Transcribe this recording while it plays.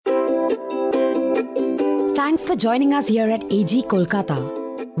Thanks for joining us here at AG Kolkata.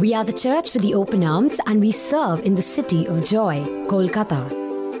 We are the church with the open arms and we serve in the city of joy,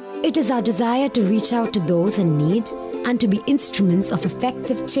 Kolkata. It is our desire to reach out to those in need and to be instruments of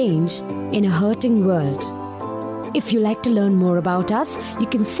effective change in a hurting world. If you'd like to learn more about us, you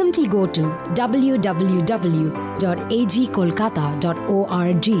can simply go to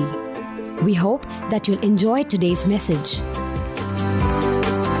www.agkolkata.org. We hope that you'll enjoy today's message.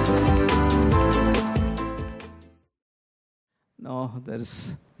 No, there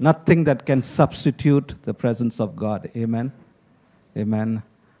is nothing that can substitute the presence of God. Amen. Amen.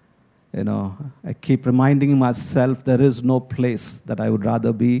 You know, I keep reminding myself there is no place that I would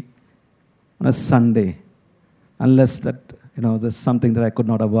rather be on a Sunday unless that, there's something that I could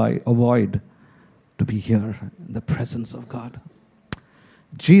not avoid to be here in the presence of God.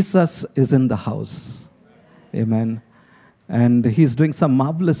 Jesus is in the house. Amen. And he's doing some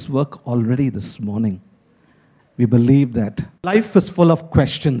marvelous work already this morning. We believe that life is full of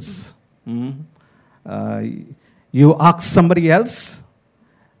questions. You ask somebody else,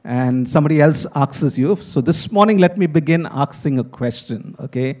 and somebody else asks you. So this morning, let me begin asking a question,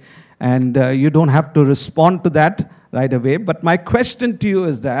 okay? And you don't have to respond to that right away. But my question to you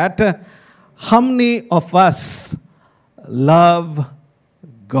is that, how many of us love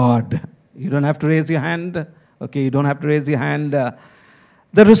God? You don't have to raise your hand. Okay, you don't have to raise your hand. The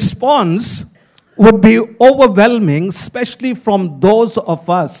response would be overwhelming, especially from those of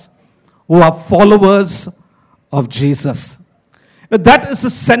us who are followers of Jesus. That is the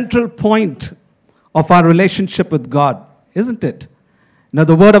central point of our relationship with God, isn't it? Now,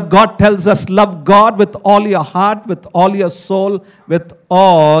 the Word of God tells us, love God with all your heart, with all your soul, with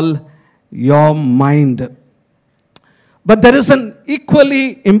all your mind. But there is an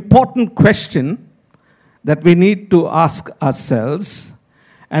equally important question that we need to ask ourselves.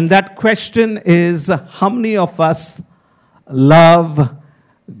 And that question is, how many of us love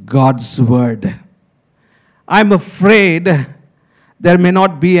God's Word? I'm afraid there may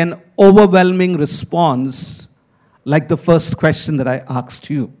not be an overwhelming response like the first question that I asked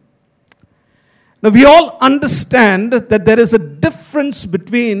you. Now, we all understand that there is a difference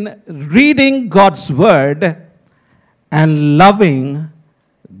between reading God's Word and loving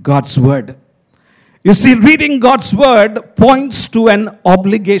God's Word. You see, reading God's Word points to an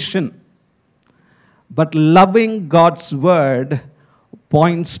obligation, but loving God's Word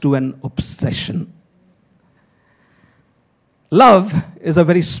points to an obsession. Love is a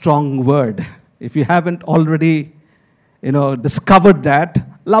very strong word. If you haven't already, discovered that,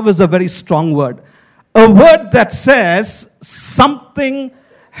 love is a very strong word. A word that says something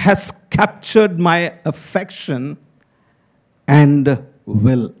has captured my affection and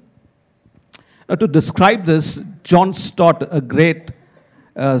will. Now, to describe this, John Stott, a great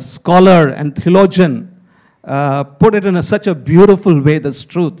scholar and theologian, put it in such a beautiful way, this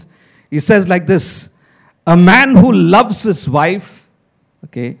truth. He says like this: a man who loves his wife,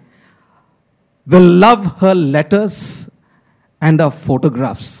 will love her letters and her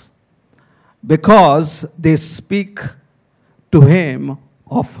photographs because they speak to him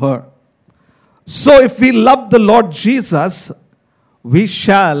of her. So if we love the Lord Jesus, we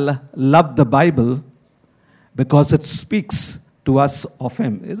shall love the Bible because it speaks to us of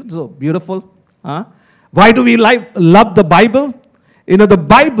Him. Isn't it so beautiful? Huh? Why do we love the Bible? The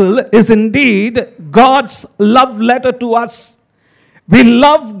Bible is indeed God's love letter to us. We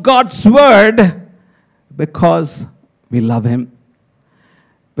love God's Word because we love Him.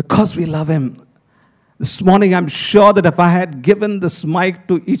 Because we love Him. This morning, I'm sure that if I had given this mic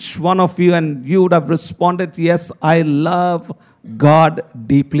to each one of you and you would have responded, yes, I love God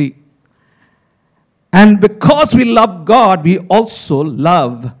deeply. And because we love God, we also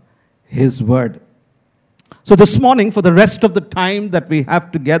love His Word. So this morning, for the rest of the time that we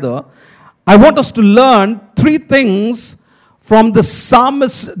have together, I want us to learn three things from the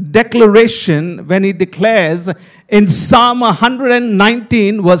psalmist's declaration when he declares in Psalm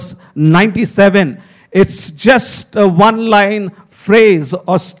 119 verse 97. It's just a one-line phrase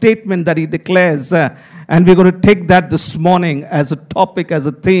or statement that he declares. And we're going to take that this morning as a topic, as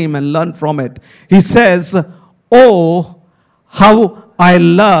a theme, and learn from it. He says, "Oh, how I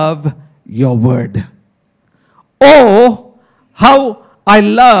love your word. Oh, how I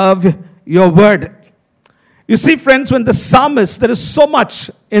love your word." You see, friends, when the psalmist, there is so much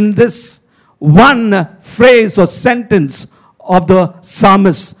in this one phrase or sentence of the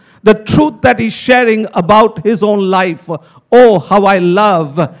psalmist. The truth that he's sharing about his own life. Oh, how I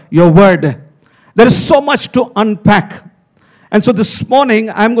love your word. There is so much to unpack. And so this morning,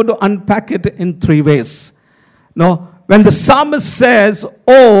 I'm going to unpack it in three ways. Now, when the psalmist says,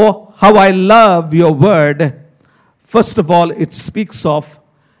 "Oh, how I love your word. First of all, it speaks of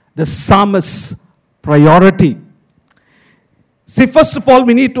the psalmist's priority. See, first of all,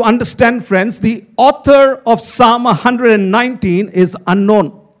 we need to understand, friends, the author of Psalm 119 is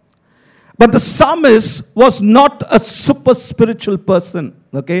unknown. But the psalmist was not a super spiritual person,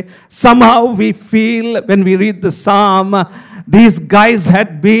 okay? Somehow we feel when we read the psalm, these guys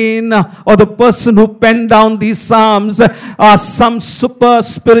had been, or the person who penned down these psalms are some super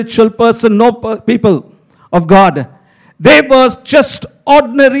spiritual person, people of God. They were just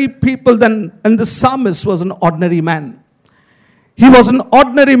ordinary people, and the psalmist was an ordinary man. He was an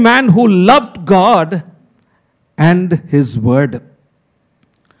ordinary man who loved God and his word.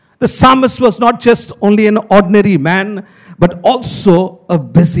 The psalmist was not just only an ordinary man, but also a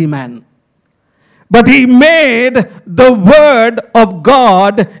busy man. But he made the word of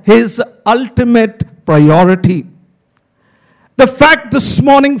God his ultimate priority. The fact this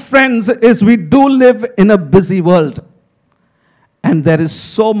morning, friends, is we do live in a busy world. And there is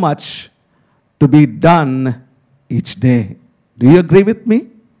so much to be done each day. Do you agree with me?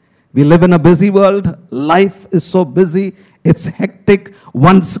 We live in a busy world. Life is so busy. It's hectic.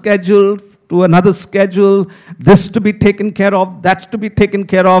 One schedule to another schedule. This to be taken care of. That's to be taken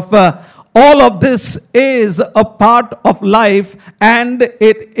care of. All of this is a part of life, and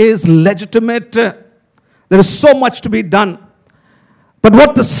it is legitimate. There is so much to be done. But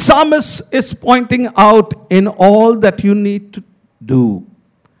what the psalmist is pointing out in all that you need to do,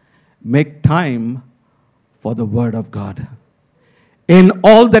 make time for the word of God. In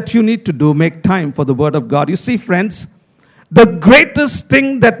all that you need to do, make time for the word of God. You see, friends, the greatest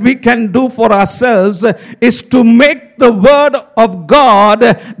thing that we can do for ourselves is to make the word of God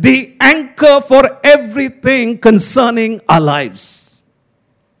the anchor for everything concerning our lives.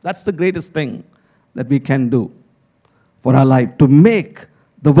 That's the greatest thing that we can do for our life, to make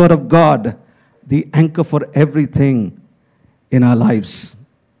the word of God the anchor for everything in our lives.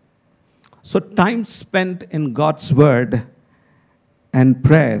 So time spent in God's word and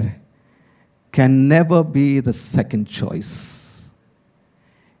prayer can never be the second choice.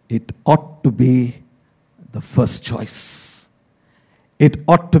 It ought to be the first choice. It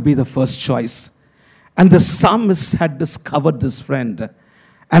ought to be the first choice. And the psalmist had discovered this, friend.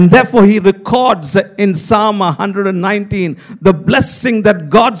 And therefore he records in Psalm 119 the blessing that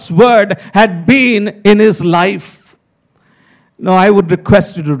God's word had been in his life. Now I would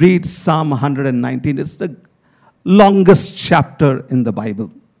request you to read Psalm 119. It's the longest chapter in the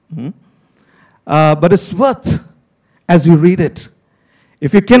Bible. But it's worth as you read it.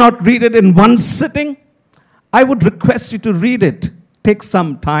 If you cannot read it in one sitting, I would request you to read it. Take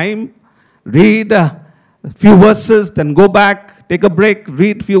some time, read a few verses, then go back, take a break,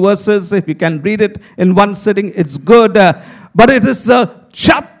 read a few verses. If you can read it in one sitting, it's good. But it is a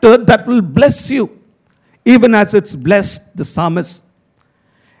chapter that will bless you, even as it's blessed the psalmist.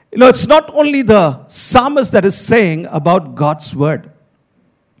 You know, it's not only the psalmist that is saying about God's word.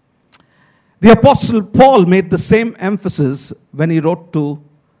 The Apostle Paul made the same emphasis when he wrote to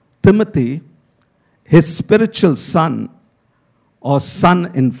Timothy, his spiritual son, or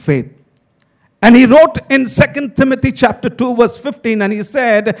son in faith. And he wrote in 2 Timothy chapter 2 verse 15, and he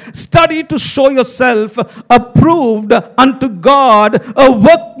said, "Study to show yourself approved unto God, a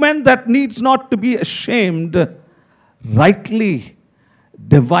workman that needs not to be ashamed, rightly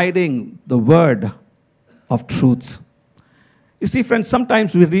dividing the word of truth." You see, friends,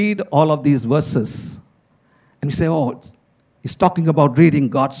 sometimes we read all of these verses and we say, oh, he's talking about reading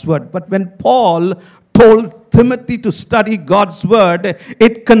God's word. But when Paul told Timothy to study God's word,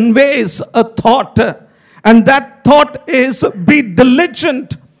 it conveys a thought. And that thought is, be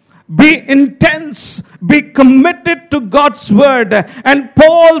diligent, be intense, be committed to God's word. And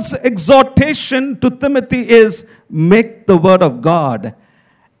Paul's exhortation to Timothy is, make the word of God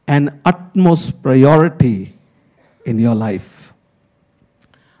an utmost priority in your life.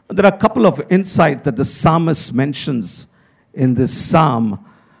 There are a couple of insights that the psalmist mentions in this psalm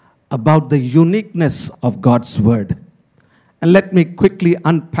about the uniqueness of God's word. And let me quickly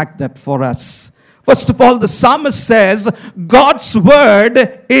unpack that for us. First of all, the psalmist says God's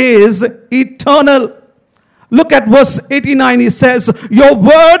word is eternal. Look at verse 89. He says, "Your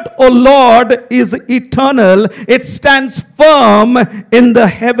word, O Lord, is eternal. It stands firm in the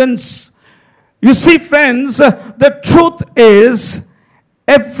heavens." You see, friends, the truth is,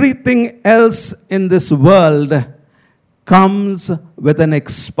 everything else in this world comes with an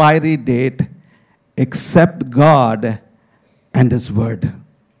expiry date except God and his word.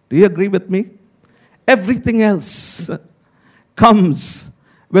 Do you agree with me? Everything else comes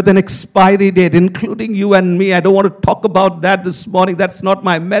with an expiry date, including you and me. I don't want to talk about that this morning. That's not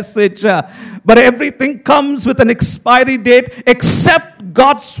my message. But everything comes with an expiry date except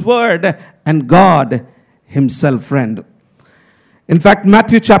God's word and God himself, friend. In fact,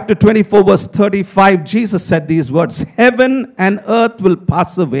 Matthew chapter 24, verse 35, Jesus said these words, "Heaven and earth will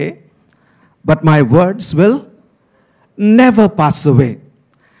pass away, but my words will never pass away."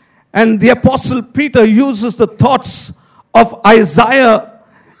 And the Apostle Peter uses the thoughts of Isaiah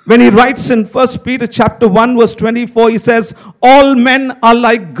when he writes in 1 Peter chapter 1 verse 24. He says, "All men are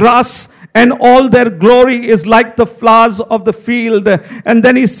like grass, and all their glory is like the flowers of the field." And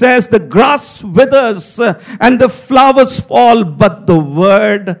then he says, "The grass withers and the flowers fall, but the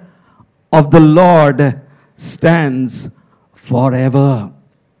word of the Lord stands forever."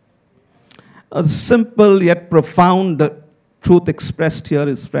 A simple yet profound truth expressed here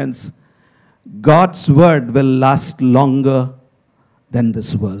is, friends, God's word will last longer than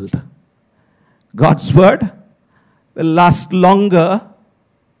this world. God's word will last longer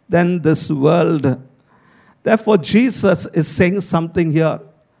than this world. Therefore, Jesus is saying something here,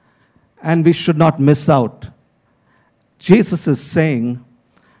 and we should not miss out. Jesus is saying,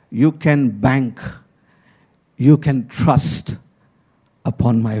 you can bank, you can trust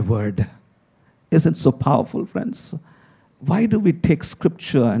upon my word. Isn't it so powerful, friends? Why do we take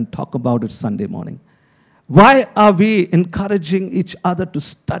scripture and talk about it Sunday morning? Why are we encouraging each other to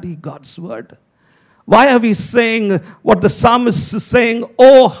study God's word? Why are we saying what the psalmist is saying,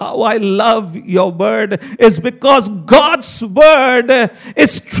 "Oh, how I love your word," is because God's word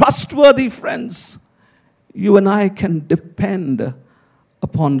is trustworthy, friends. You and I can depend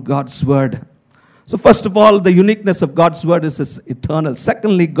upon God's word. So first of all, the uniqueness of God's word is it's eternal.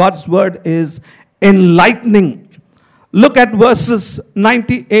 Secondly, God's word is enlightening. Look at verses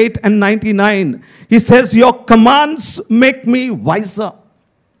 98 and 99. He says, "Your commands make me wiser."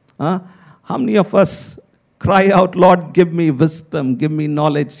 How many of us cry out, "Lord, give me wisdom, give me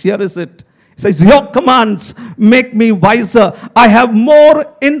knowledge"? Here is it. He says, "Your commands make me wiser. I have more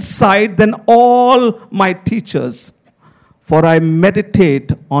insight than all my teachers, for I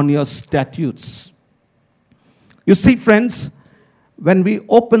meditate on your statutes." You see, friends, when we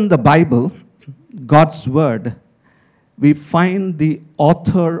open the Bible, God's word, we find the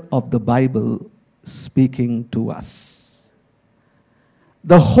author of the Bible speaking to us.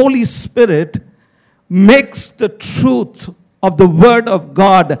 The Holy Spirit makes the truth of the word of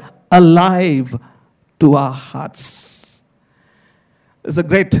God alive to our hearts. There's a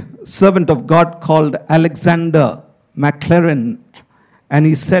great servant of God called Alexander McLaren, and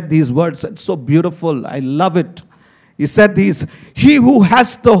he said these words. It's so beautiful. I love it. He said these: "He who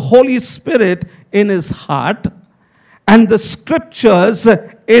has the Holy Spirit in his heart and the scriptures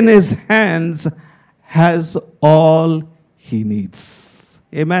in his hands has all he needs."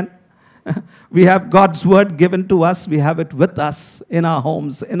 Amen. We have God's word given to us. We have it with us in our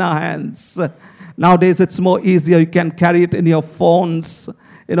homes, in our hands. Nowadays, it's more easier. You can carry it in your phones.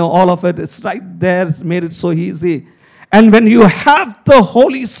 All of it is right there. It's made it so easy. And when you have the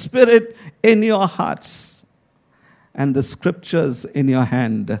Holy Spirit in your hearts and the scriptures in your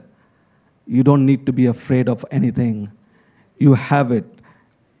hand, you don't need to be afraid of anything. You have it,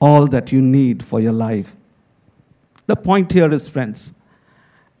 all that you need for your life. The point here is, friends,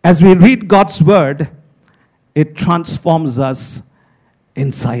 as we read God's word, it transforms us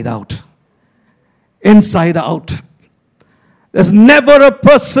inside out. Inside out. There's never a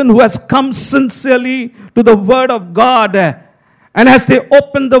person who has come sincerely to the word of God, and as they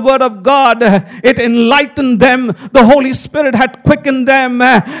opened the word of God, it enlightened them. The Holy Spirit had quickened them,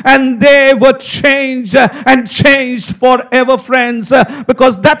 and they were changed and changed forever, friends,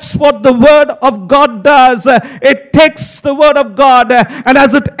 because that's what the word of God does. It takes the word of God, and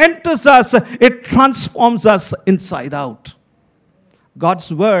as it enters us, it transforms us inside out.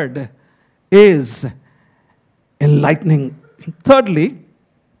 God's word is enlightening. Thirdly,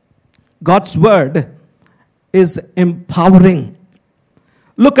 God's word is empowering.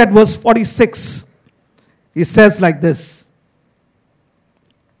 Look at verse 46. He says like this: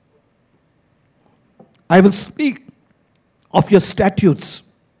 "I will speak of your statutes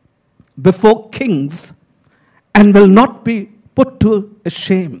before kings and will not be put to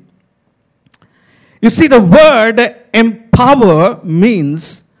shame." You see, the word empower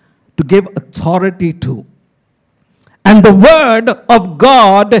means to give authority to. And the word of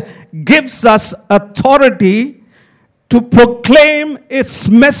God gives us authority to proclaim its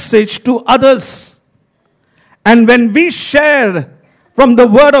message to others. And when we share from the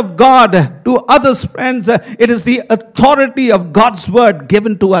word of God to others, friends, it is the authority of God's word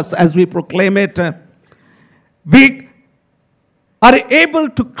given to us as we proclaim it. We are able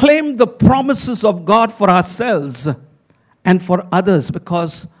to claim the promises of God for ourselves and for others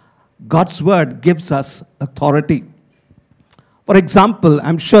because God's word gives us authority. For example,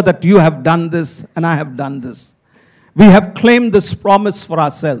 I'm sure that you have done this and I have done this. We have claimed this promise for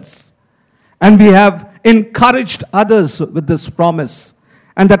ourselves and we have encouraged others with this promise.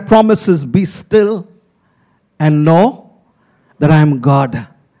 And that promise is, be still and know that I am God.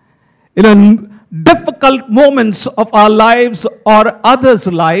 In difficult moments of our lives or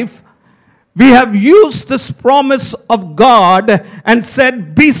others' life, we have used this promise of God and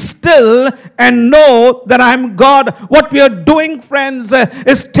said, be still and know that I am God. What we are doing, friends,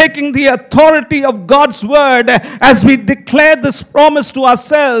 is taking the authority of God's word as we declare this promise to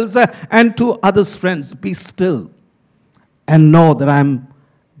ourselves and to others, friends. Be still and know that I am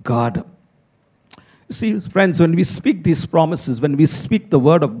God. See, friends, when we speak these promises, when we speak the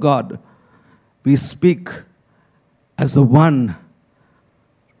word of God, we speak as the one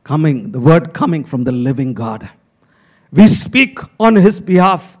coming, the word coming from the living God. We speak on his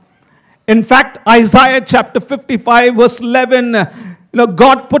behalf. In fact, Isaiah chapter 55 verse 11,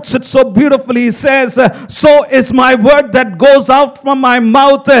 God puts it so beautifully. He says, so is my word that goes out from my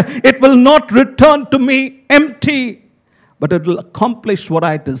mouth. It will not return to me empty, but it will accomplish what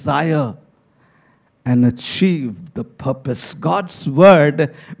I desire and achieve the purpose. God's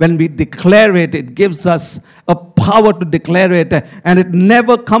word, when we declare it, it gives us a power to declare it, and it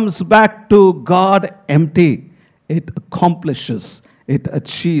never comes back to God empty. It accomplishes, it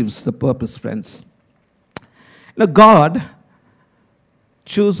achieves the purpose, friends. God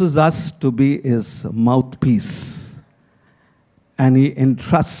chooses us to be his mouthpiece, and he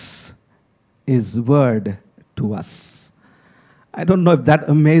entrusts his word to us. I don't know if that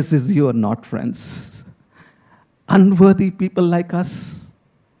amazes you or not, friends. Unworthy people like us,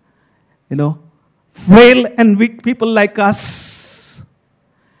 frail and weak people like us.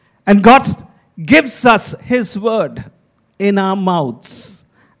 And God gives us his word in our mouths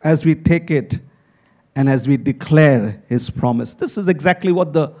as we take it and as we declare his promise. This is exactly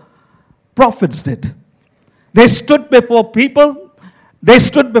what the prophets did. They stood before people. They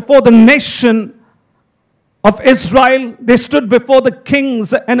stood before the nation of Israel. They stood before the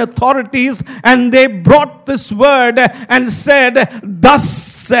kings and authorities, and they brought this word and said, thus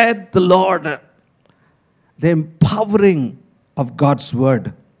said the Lord. The empowering of God's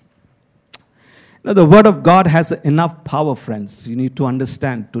word. The word of God has enough power, friends. You need to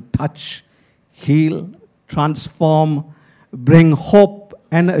understand, to touch, heal, transform, bring hope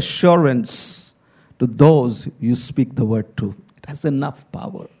and assurance to those you speak the word to. It has enough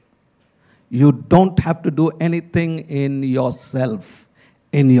power. You don't have to do anything in yourself,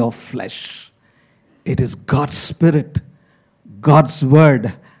 in your flesh. It is God's Spirit. God's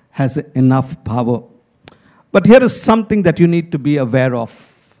word has enough power. But here is something that you need to be aware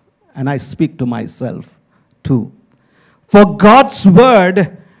of, and I speak to myself too. For God's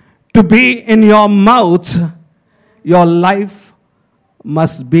word to be in your mouth, your life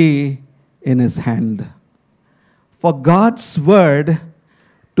must be in his hand. For God's word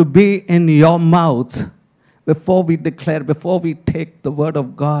to be in your mouth, before we declare, before we take the word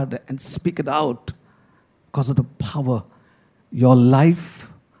of God and speak it out, because of the power, your life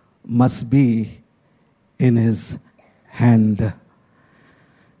must be in his hand.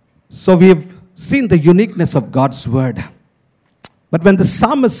 So we've seen the uniqueness of God's word. But when the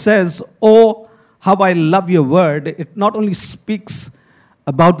psalmist says, oh, how I love your word, it not only speaks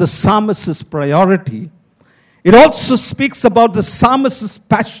about the psalmist's priority, it also speaks about the psalmist's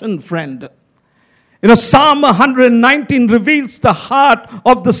passion, friend. Psalm 119 reveals the heart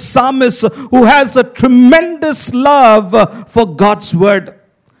of the psalmist who has a tremendous love for God's word.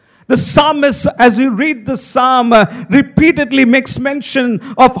 The psalmist, as you read the psalm, repeatedly makes mention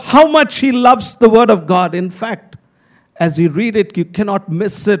of how much he loves the word of God. In fact, as you read it, you cannot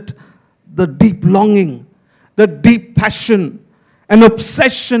miss it. The deep longing, the deep passion, and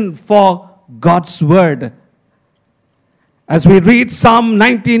obsession for God's word. As we read Psalm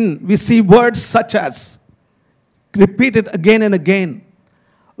 19, we see words such as, repeated again and again,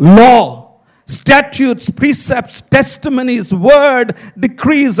 law, statutes, precepts, testimonies, word,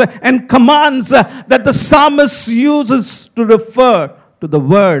 decrees, and commands that the psalmist uses to refer to the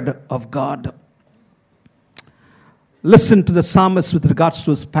word of God. Listen to the psalmist with regards to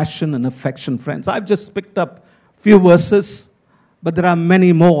his passion and affection, friends. I've just picked up a few verses, but there are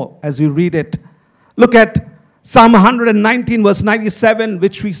many more as you read it. Look at Psalm 119 verse 97,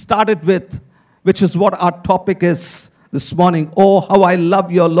 which we started with, which is what our topic is this morning. Oh, how I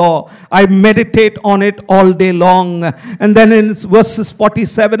love your law. I meditate on it all day long. And then in verses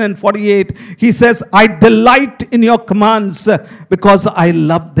 47 and 48, he says, I delight in your commands because I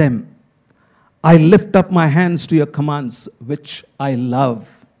love them. I lift up my hands to your commands, which I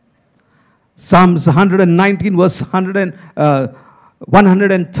love. Psalms 119, verse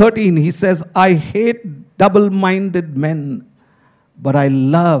 113, he says, I hate double-minded men, but I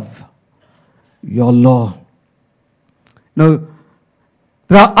love your law. Now,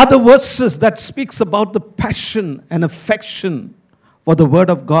 there are other verses that speaks about the passion and affection for the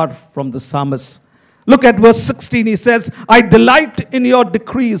word of God from the psalmist. Look at verse 16. He says, I delight in your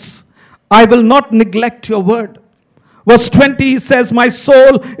decrees. I will not neglect your word. Verse 20, he says, my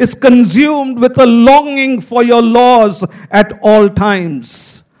soul is consumed with a longing for your laws at all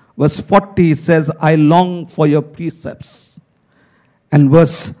times. Verse 40, he says, I long for your precepts. And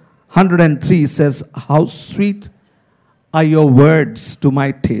verse 103 says, how sweet are your words to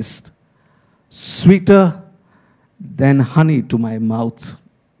my taste, sweeter than honey to my mouth.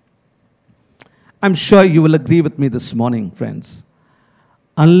 I'm sure you will agree with me this morning, friends.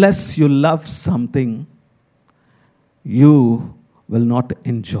 Unless you love something, you will not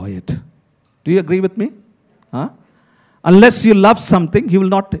enjoy it. Do you agree with me? Huh? Unless you love something, you will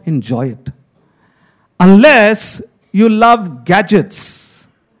not enjoy it. Unless you love gadgets,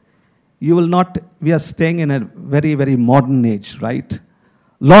 you will not. We are staying in a very, very modern age, right? A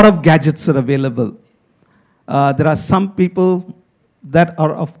lot of gadgets are available. There are some people that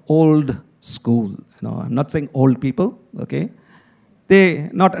are of old school. I'm not saying old people, okay? They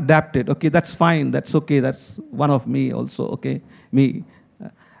not adapted. Okay, that's fine. That's okay. That's one of me also. Okay, me.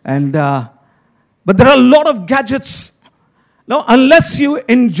 But there are a lot of gadgets. Now, unless you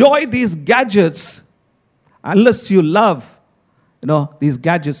enjoy these gadgets, unless you love, these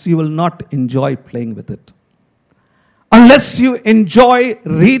gadgets, you will not enjoy playing with it. Unless you enjoy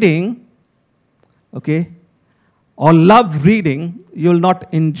reading, okay, or love reading, you will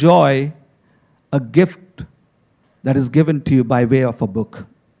not enjoy a gift that is given to you by way of a book.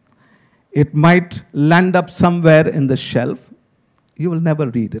 It might land up somewhere in the shelf. You will never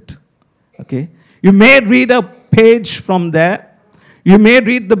read it. Okay? You may read a page from there. You may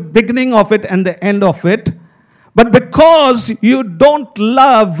read the beginning of it and the end of it. But because you don't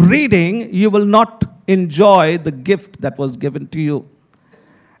love reading, you will not enjoy the gift that was given to you.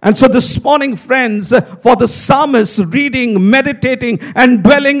 And so this morning, friends, for the psalmist, reading, meditating, and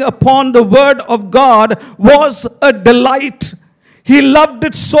dwelling upon the word of God was a delight. He loved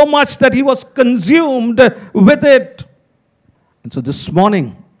it so much that he was consumed with it. And so this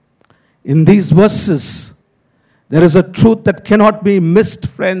morning, in these verses, there is a truth that cannot be missed,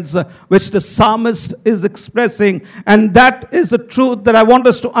 friends, which the psalmist is expressing. And that is a truth that I want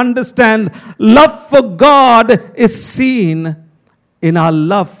us to understand. Love for God is seen in our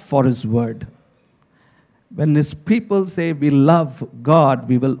love for His word. When His people say we love God,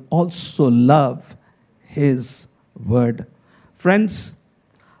 we will also love His word. Friends,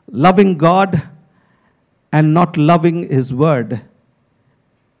 loving God and not loving His word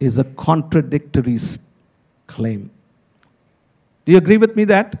is a contradictory claim. Do you agree with me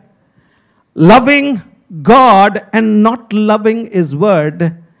that? Loving God and not loving His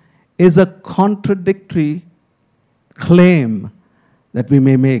word is a contradictory claim that we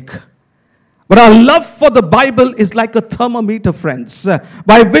may make. But our love for the Bible is like a thermometer, friends,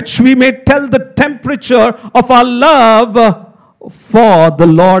 by which we may tell the temperature of our love for the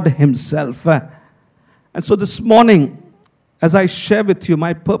Lord Himself. And so this morning, as I share with you,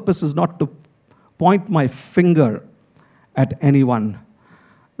 my purpose is not to point my finger at anyone.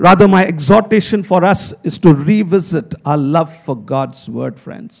 Rather, my exhortation for us is to revisit our love for God's word,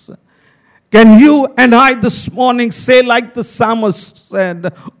 friends. Can you and I this morning say like the psalmist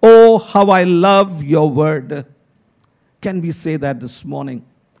said, oh, how I love your word? Can we say that this morning?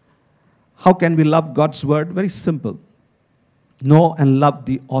 How can we love God's word? Very simple. Know and love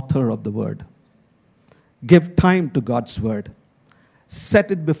the author of the word. Give time to God's word.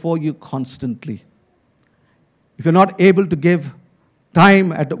 Set it before you constantly. If you're not able to give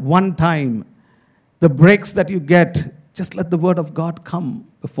time at one time, the breaks that you get, just let the word of God come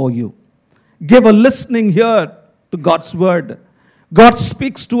before you. Give a listening ear to God's word. God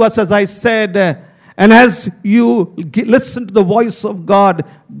speaks to us, as I said, and as you listen to the voice of God,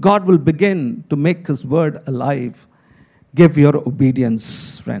 God will begin to make His word alive. Give your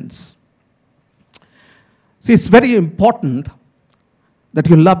obedience, friends. See, it's very important that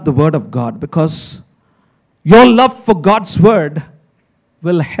you love the word of God, because your love for God's word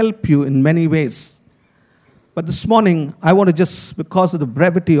will help you in many ways. But this morning, I want to just, because of the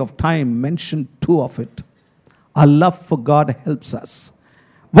brevity of time, mention two of it. Our love for God helps us.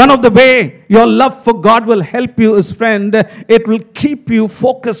 One of the way your love for God will help you is, friend, it will keep you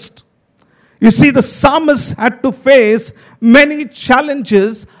focused. You see, the psalmist had to face many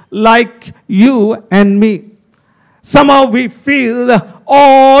challenges like you and me. Somehow we feel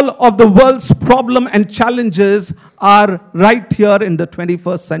all of the world's problem and challenges are right here in the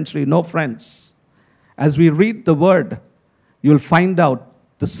 21st century. No, friends. As we read the word, you'll find out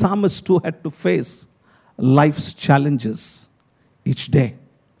the psalmist too had to face life's challenges each day.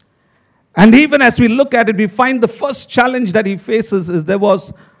 And even as we look at it, we find the first challenge that he faces is there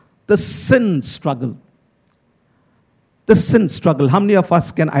was the sin struggle. The sin struggle. How many of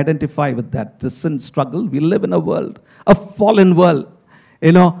us can identify with that? The sin struggle. We live in a world, a fallen world.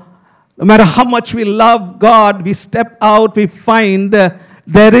 No matter how much we love God, we step out, we find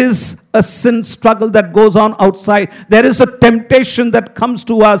there is a sin struggle that goes on outside. There is a temptation that comes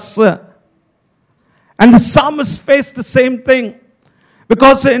to us. And the psalmist faced the same thing.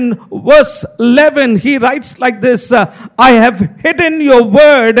 Because in verse 11, he writes like this, I have hidden your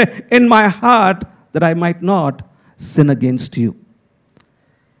word in my heart that I might not sin against you.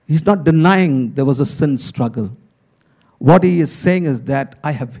 He's not denying there was a sin struggle. What he is saying is that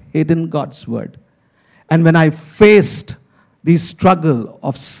I have hidden God's word. And when I faced the struggle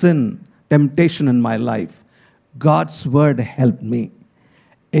of sin, temptation in my life, God's word helped me.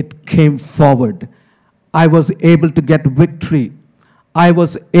 It came forward. I was able to get victory. I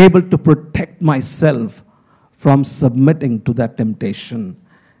was able to protect myself from submitting to that temptation.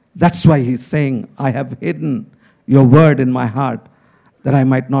 That's why he's saying, I have hidden your word in my heart that I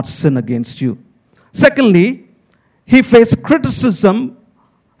might not sin against you. Secondly, he faced criticism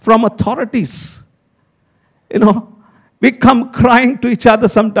from authorities. We come crying to each other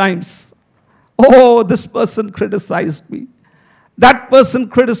sometimes. Oh, this person criticized me. That person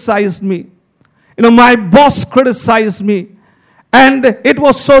criticized me. My boss criticized me. And it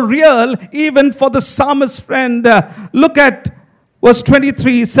was so real even for the psalmist, friend. Look at verse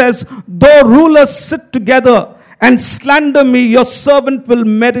 23. He says, though rulers sit together and slander me, your servant will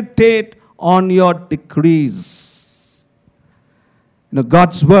meditate on your decrees.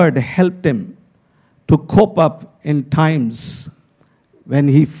 God's word helped him to cope up in times when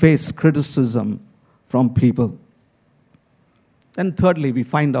he faced criticism from people. And thirdly, we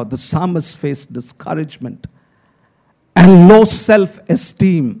find out the psalmist faced discouragement and low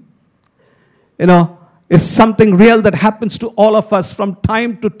self-esteem. It's something real that happens to all of us from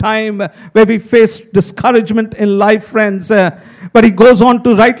time to time where we face discouragement in life, friends. But he goes on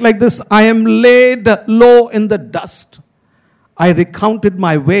to write like this, I am laid low in the dust. I recounted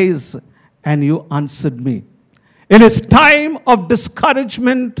my ways and you answered me. In his time of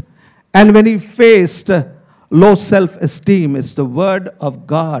discouragement and when he faced low self-esteem, it's the word of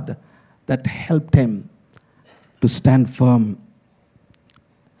God that helped him to stand firm.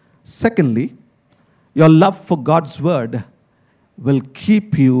 Secondly, your love for God's word will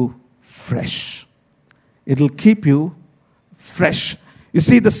keep you fresh. It will keep you fresh. You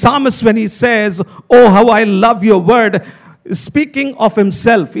see, the psalmist, when he says, oh, how I love your word, is speaking of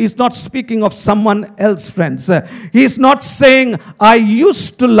himself. He's not speaking of someone else, friends. He's not saying, I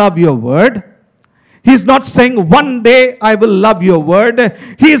used to love your word. He's not saying, one day I will love your word.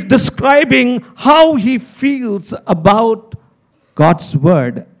 He is describing how he feels about God's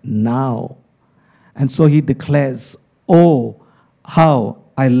word now. And so he declares, oh, how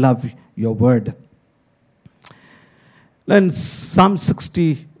I love your word. In Psalm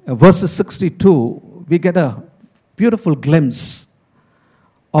 60, verses 62, we get a beautiful glimpse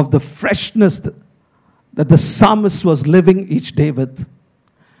of the freshness that the psalmist was living each day with.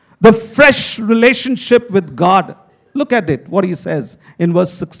 The fresh relationship with God. Look at it, what he says in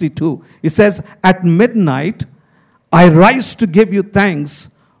verse 62. He says, at midnight, I rise to give you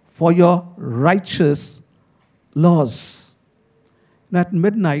thanks for your righteous laws. And at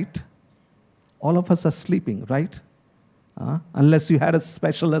midnight, all of us are sleeping, right? Unless you had a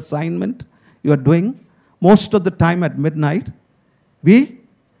special assignment you are doing. Most of the time at midnight, we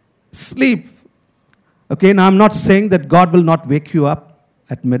sleep. Okay, now I'm not saying that God will not wake you up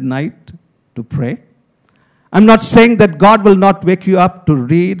at midnight to pray. I'm not saying that God will not wake you up to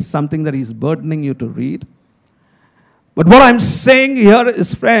read something that He's burdening you to read. But what I'm saying here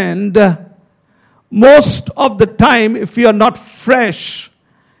is, friend, most of the time, if you are not fresh,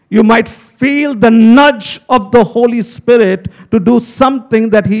 you might feel the nudge of the Holy Spirit to do something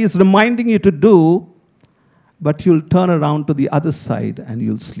that He is reminding you to do, but you'll turn around to the other side and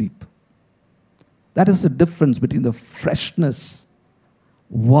you'll sleep. That is the difference between the freshness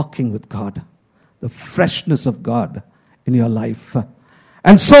walking with God, the freshness of God in your life.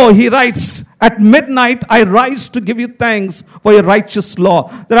 And so he writes, at midnight I rise to give you thanks for your righteous law.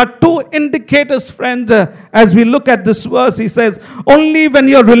 There are two indicators, friend, as we look at this verse. He says, only when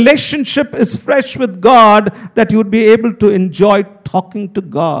your relationship is fresh with God that you would be able to enjoy talking to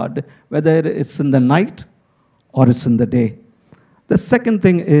God, whether it's in the night or it's in the day. The second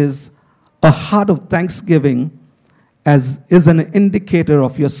thing is a heart of thanksgiving is an indicator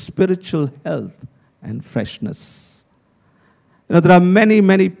of your spiritual health and freshness. There are many,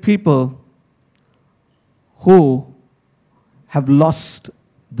 many people who have lost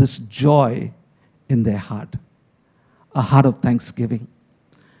this joy in their heart, a heart of thanksgiving,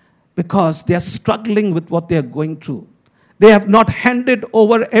 because they are struggling with what they are going through. They have not handed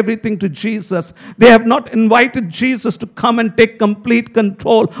over everything to Jesus. They have not invited Jesus to come and take complete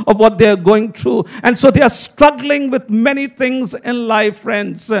control of what they are going through. And so they are struggling with many things in life,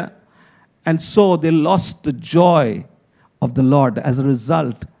 friends. And so they lost the joy of the Lord. As a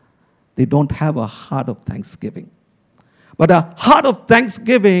result, they don't have a heart of thanksgiving. But a heart of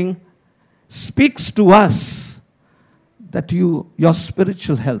thanksgiving speaks to us that your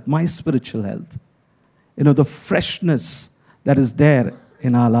spiritual health, my spiritual health, the freshness that is there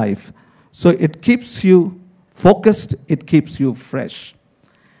in our life. So it keeps you focused, it keeps you fresh.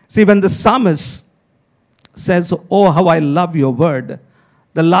 See, when the psalmist says, oh, how I love your word,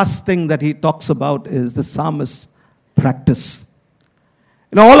 the last thing that he talks about is the psalmist's practice.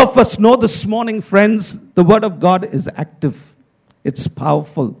 All of us know this morning, friends, the word of God is active. It's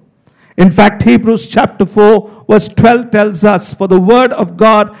powerful. In fact, Hebrews chapter 4, verse 12 tells us, for the word of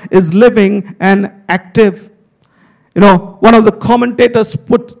God is living and active. One of the commentators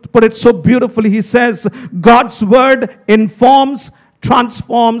put it so beautifully. He says, God's word informs,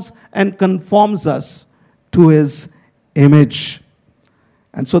 transforms, and conforms us to his image.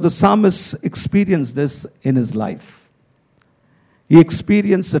 And so the psalmist experienced this in his life. He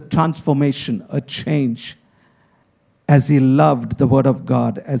experienced a transformation, a change, as he loved the word of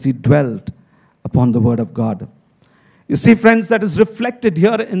God, as he dwelt upon the word of God. You see, friends, that is reflected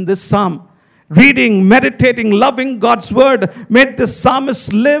here in this psalm. Reading, meditating, loving God's word made the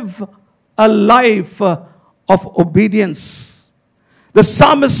psalmist live a life of obedience. The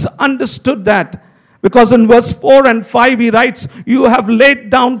psalmist understood that, because in verse 4 and 5 he writes, you have laid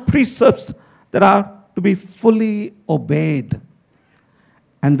down precepts that are to be fully obeyed.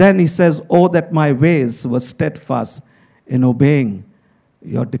 And then he says, oh, that my ways were steadfast in obeying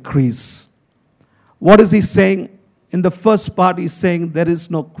your decrees. What is he saying? In the first part, he's saying there is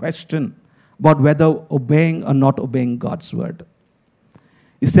no question about whether obeying or not obeying God's word.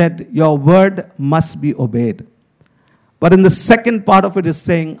 He said, your word must be obeyed. But in the second part of it is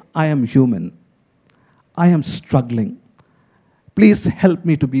saying, I am human. I am struggling. Please help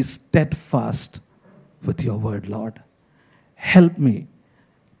me to be steadfast with your word, Lord. Help me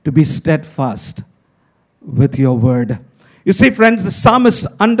to be steadfast with your word. You see, friends, the psalmist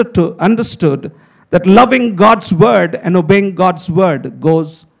understood that loving God's word and obeying God's word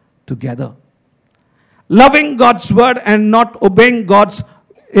goes together. Loving God's word and not obeying God's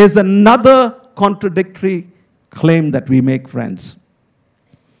is another contradictory claim that we make, friends.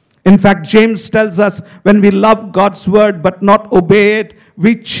 In fact, James tells us when we love God's word but not obey it,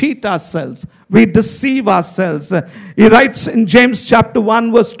 we cheat ourselves. We deceive ourselves. He writes in James chapter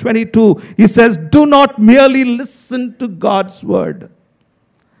 1 verse 22, he says, do not merely listen to God's word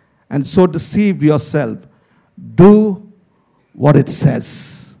and so deceive yourself. Do what it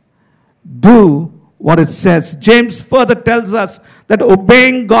says. Do what it says. James further tells us that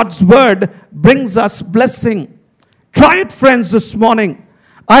obeying God's word brings us blessing. Try it, friends, this morning.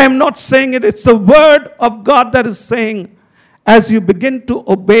 I am not saying it. It's the word of God that is saying, as you begin to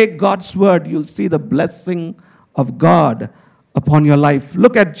obey God's word, you'll see the blessing of God upon your life.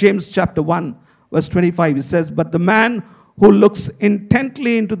 Look at James chapter 1, verse 25. It says, but the man who looks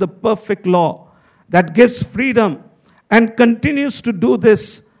intently into the perfect law that gives freedom and continues to do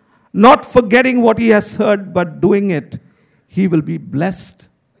this, not forgetting what he has heard, but doing it, he will be blessed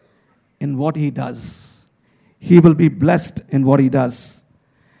in what he does. He will be blessed in what he does.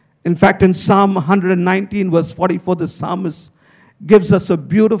 In fact, in Psalm 119, verse 44, the psalmist gives us a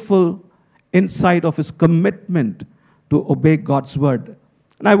beautiful insight of his commitment to obey God's word.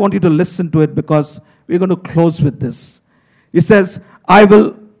 And I want you to listen to it because we're going to close with this. He says, I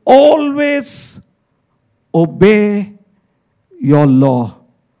will always obey your law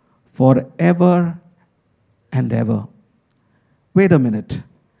forever and ever. Wait a minute.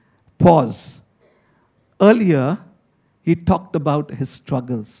 Pause. Earlier, he talked about his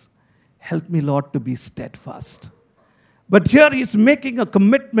struggles. Help me, Lord, to be steadfast. But here he's making a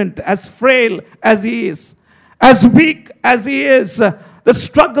commitment, as frail as he is, as weak as he is. the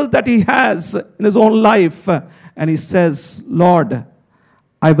struggle that he has in his own life. And he says, Lord,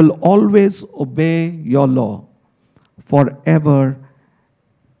 I will always obey your law forever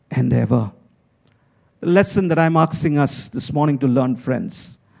and ever. The lesson that I'm asking us this morning to learn,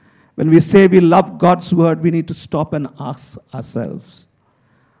 friends, when we say we love God's word, we need to stop and ask ourselves,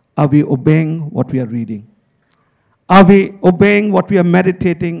 are we obeying what we are reading? Are we obeying what we are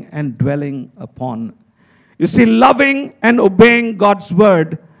meditating and dwelling upon? You see, loving and obeying God's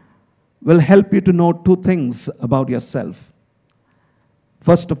word will help you to know two things about yourself.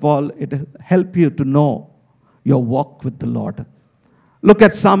 First of all, it will help you to know your walk with the Lord. Look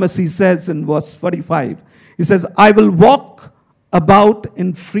at Psalmist, he says in verse 45, he says, I will walk about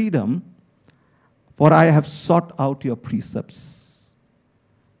in freedom, for I have sought out your precepts.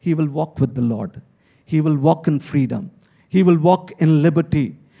 He will walk with the Lord. He will walk in freedom. He will walk in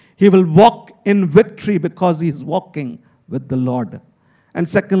liberty. He will walk in victory because he is walking with the Lord. And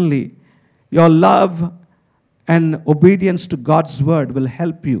secondly, your love and obedience to God's word will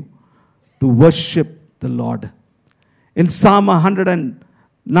help you to worship the Lord. In Psalm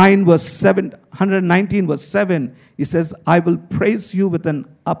 119 verse 7, he says, I will praise you with an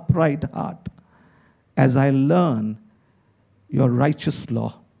upright heart as I learn your righteous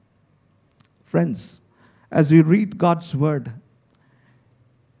law. Friends, as you read God's word,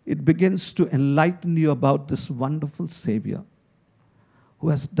 it begins to enlighten you about this wonderful Savior who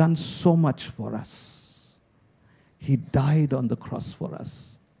has done so much for us. He died on the cross for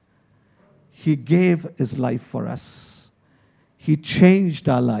us. He gave his life for us. He changed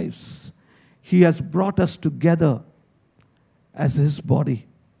our lives. He has brought us together as his body.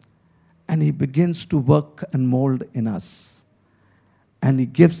 And he begins to work and mold in us. And he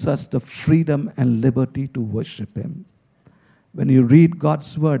gives us the freedom and liberty to worship him. When you read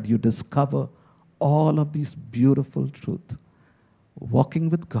God's word, you discover all of these beautiful truths. Walking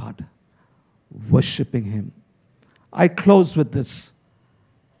with God, worshiping him. I close with this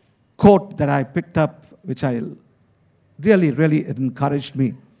quote that I picked up, which I really, it encouraged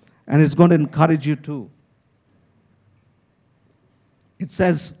me. And it's going to encourage you too. It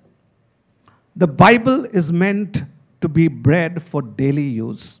says, the Bible is meant to be bread for daily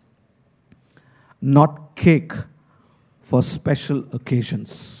use, not cake for special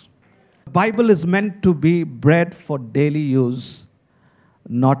occasions. The Bible is meant to be bread for daily use,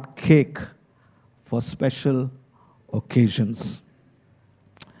 not cake for special occasions.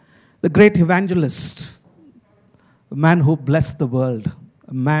 The great evangelist, a man who blessed the world,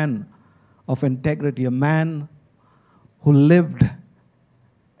 a man of integrity, a man who lived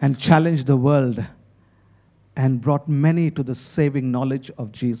and challenged the world and brought many to the saving knowledge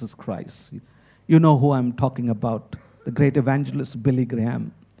of Jesus Christ. You know who I'm talking about. The great evangelist Billy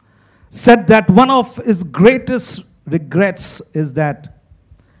Graham said that one of his greatest regrets is that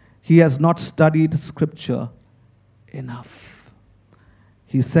he has not studied scripture enough.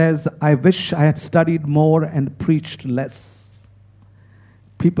 He says, I wish I had studied more and preached less.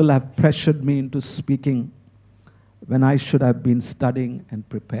 People have pressured me into speaking when I should have been studying and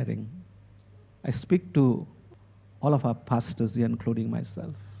preparing. I speak to all of our pastors here, including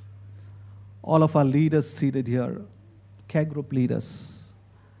myself. All of our leaders seated here, care group leaders,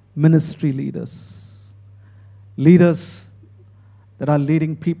 ministry leaders, leaders that are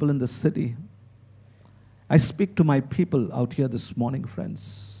leading people in the city. I speak to my people out here this morning,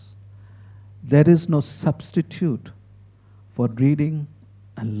 friends. There is no substitute for reading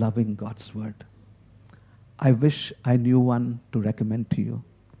and loving God's word. I wish I knew one to recommend to you.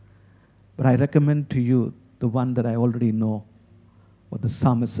 But I recommend to you the one that I already know, what the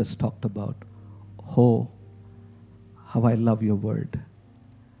psalmist has talked about. Oh, how I love your word.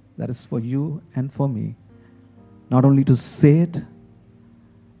 That is for you and for me. Not only to say it,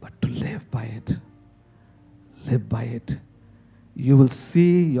 but to live by it. Live by it. You will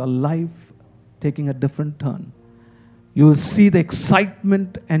see your life taking a different turn. You will see the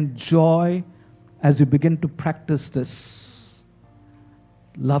excitement and joy as you begin to practice this.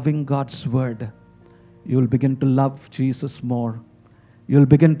 Loving God's word. You will begin to love Jesus more. You will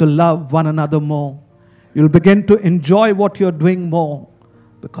begin to love one another more. You will begin to enjoy what you're doing more,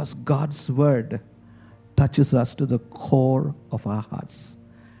 because God's word touches us to the core of our hearts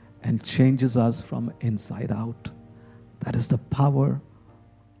and changes us from inside out. That is the power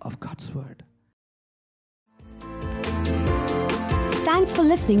of God's word. Thanks for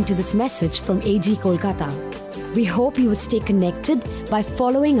listening to this message from AG Kolkata. We hope you would stay connected by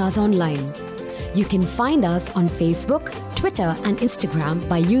following us online. You can find us on Facebook, Twitter and Instagram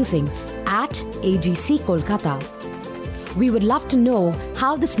by using @AGC Kolkata. We would love to know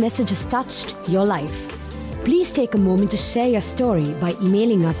how this message has touched your life. Please take a moment to share your story by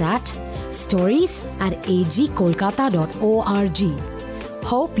emailing us at stories@agkolkata.org.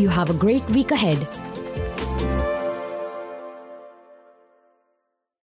 Hope you have a great week ahead.